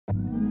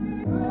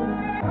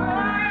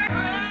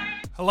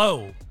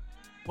Hello,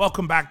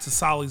 welcome back to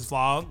Solly's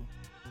Vlog.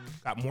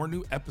 Got more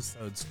new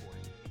episodes for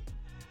you.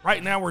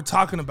 Right now we're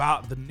talking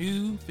about the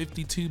new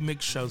 52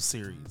 Mix Show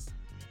series.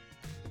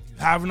 If you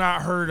have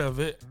not heard of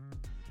it,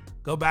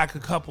 go back a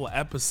couple of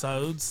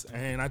episodes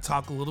and I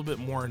talk a little bit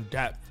more in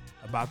depth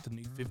about the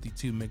new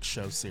 52 Mix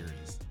Show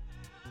series.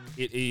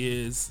 It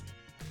is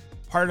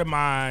part of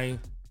my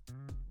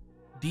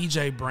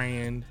DJ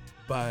brand,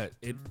 but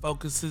it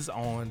focuses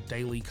on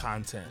daily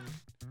content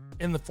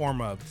in the form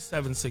of the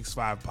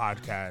 765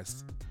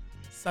 podcast,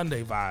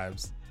 Sunday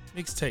Vibes,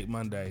 Mixtape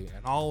Monday,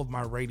 and all of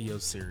my radio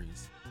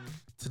series.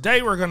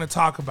 Today we're going to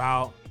talk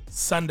about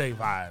Sunday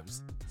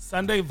Vibes.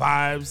 Sunday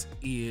Vibes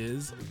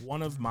is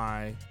one of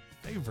my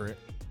favorite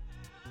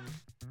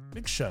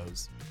mix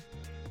shows.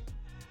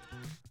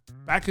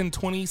 Back in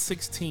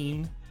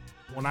 2016,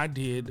 when I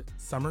did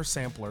Summer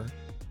Sampler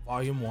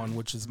Volume 1,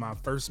 which is my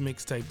first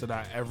mixtape that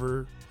I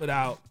ever put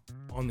out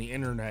on the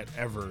internet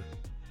ever.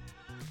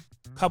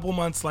 A couple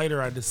months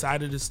later, I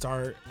decided to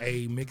start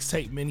a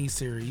mixtape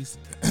mini-series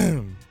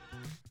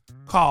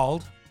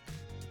called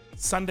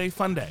Sunday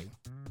Fun Day.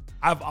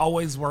 I've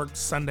always worked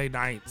Sunday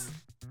nights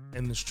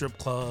in the strip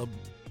club,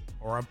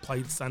 or I've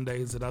played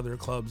Sundays at other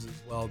clubs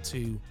as well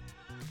too.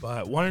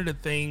 But one of the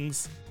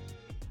things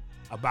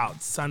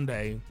about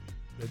Sunday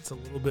that's a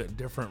little bit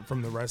different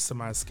from the rest of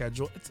my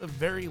schedule, it's a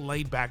very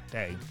laid back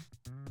day.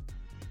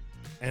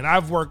 And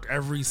I've worked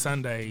every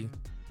Sunday.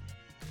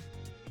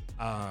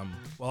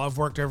 I've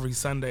worked every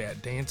Sunday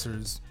at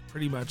Dancers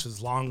pretty much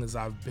as long as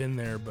I've been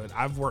there, but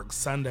I've worked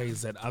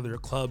Sundays at other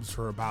clubs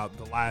for about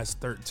the last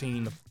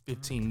 13 to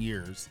 15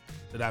 years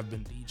that I've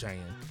been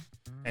DJing.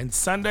 And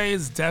Sunday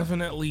is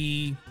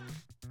definitely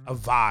a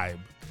vibe.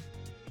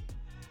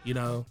 You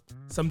know,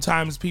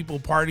 sometimes people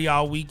party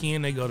all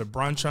weekend, they go to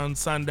brunch on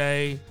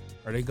Sunday,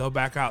 or they go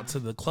back out to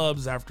the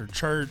clubs after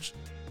church.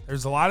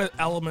 There's a lot of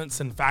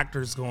elements and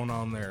factors going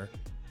on there.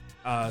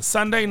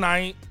 Sunday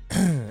night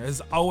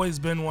has always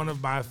been one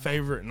of my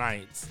favorite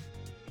nights,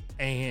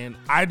 and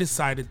I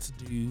decided to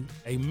do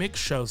a mix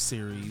show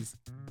series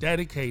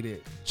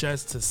dedicated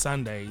just to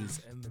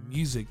Sundays and the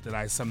music that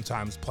I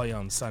sometimes play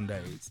on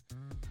Sundays.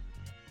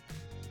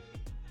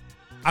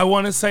 I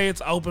want to say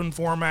it's open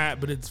format,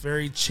 but it's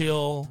very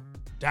chill,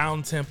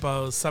 down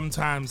tempo,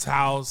 sometimes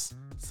house,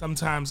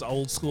 sometimes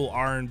old school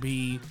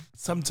R&B,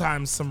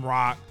 sometimes some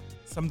rock,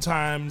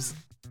 sometimes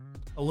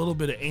a little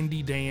bit of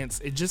indie dance.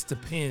 It just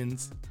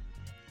depends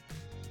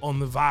on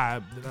the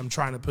vibe that I'm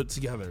trying to put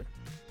together.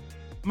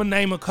 I'm gonna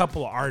name a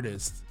couple of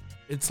artists.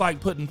 It's like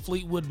putting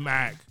Fleetwood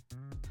Mac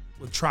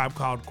with Tribe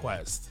Called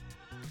Quest.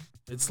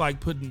 It's like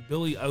putting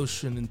Billy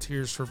Ocean and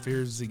Tears for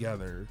Fears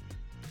together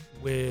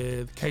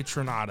with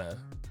Kaytranada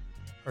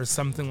or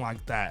something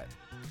like that.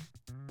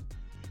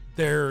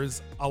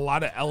 There's a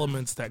lot of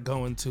elements that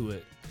go into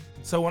it.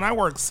 So when I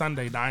work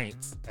Sunday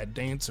nights at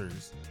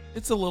Dancers,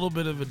 it's a little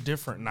bit of a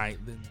different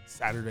night than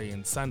Saturday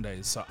and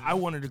Sunday. So I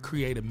wanted to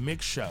create a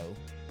mix show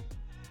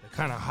that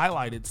kind of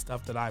highlighted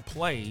stuff that I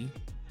play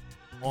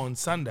on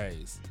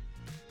Sundays.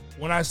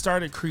 When I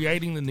started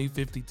creating the new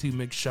 52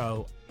 mix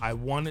show, I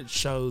wanted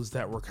shows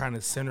that were kind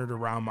of centered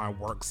around my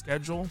work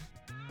schedule.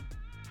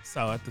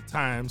 So at the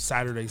time,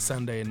 Saturday,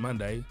 Sunday, and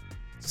Monday.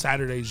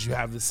 Saturdays, you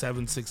have the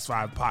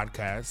 765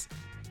 podcast.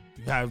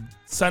 You have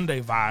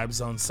Sunday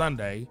Vibes on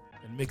Sunday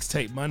and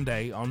Mixtape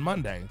Monday on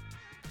Monday.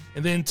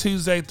 And then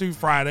Tuesday through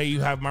Friday,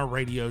 you have my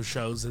radio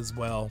shows as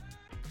well.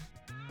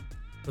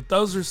 But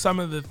those are some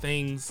of the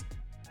things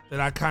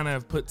that I kind of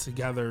have put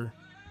together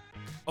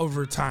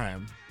over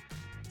time.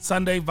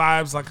 Sunday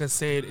Vibes, like I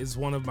said, is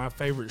one of my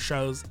favorite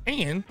shows,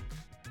 and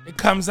it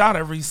comes out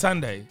every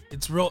Sunday.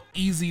 It's real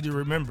easy to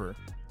remember.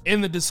 In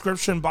the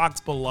description box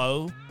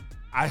below,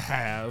 I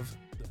have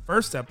the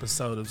first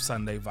episode of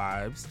Sunday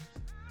Vibes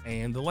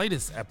and the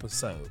latest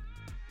episode.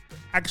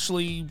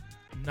 Actually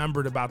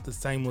numbered about the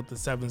same with the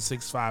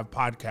 765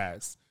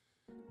 podcast.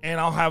 And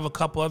I'll have a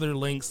couple other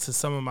links to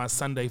some of my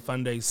Sunday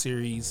Fun Day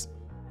series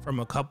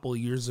from a couple of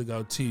years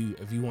ago too,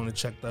 if you want to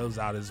check those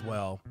out as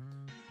well.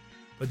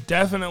 But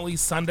definitely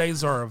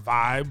Sundays are a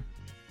vibe.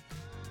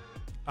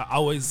 I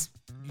always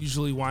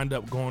usually wind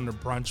up going to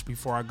brunch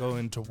before I go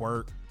into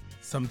work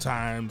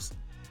sometimes.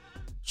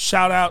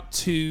 Shout out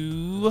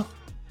to,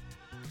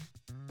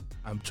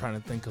 I'm trying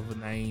to think of a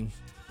name,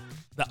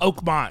 the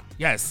Oakmont.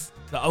 Yes,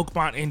 the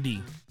Oakmont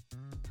Indie.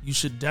 You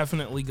should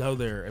definitely go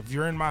there. If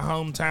you're in my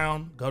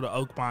hometown, go to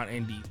Oakmont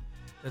Indie.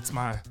 That's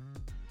my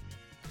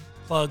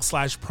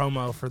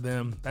plug/promo for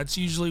them. That's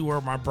usually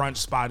where my brunch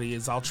spot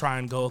is. I'll try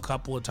and go a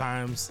couple of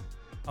times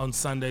on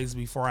Sundays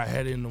before I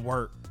head into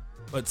work.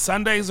 But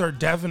Sundays are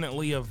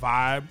definitely a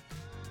vibe.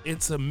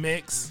 It's a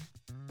mix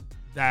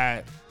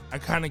that I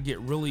kind of get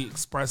really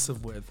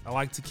expressive with. I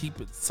like to keep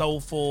it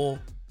soulful,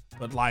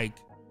 but like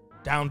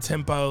down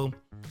tempo.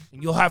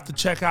 And you'll have to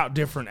check out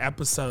different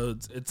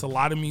episodes. It's a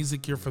lot of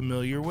music you're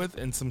familiar with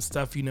and some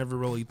stuff you never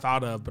really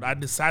thought of. But I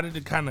decided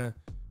to kind of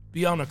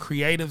be on a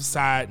creative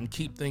side and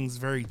keep things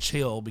very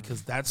chill,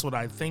 because that's what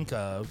I think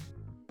of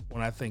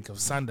when I think of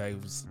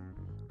Sundays,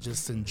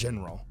 just in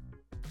general.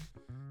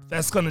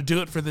 That's going to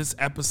do it for this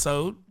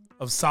episode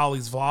of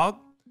Solly's Vlog.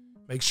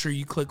 Make sure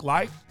you click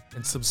like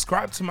and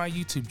subscribe to my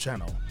YouTube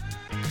channel.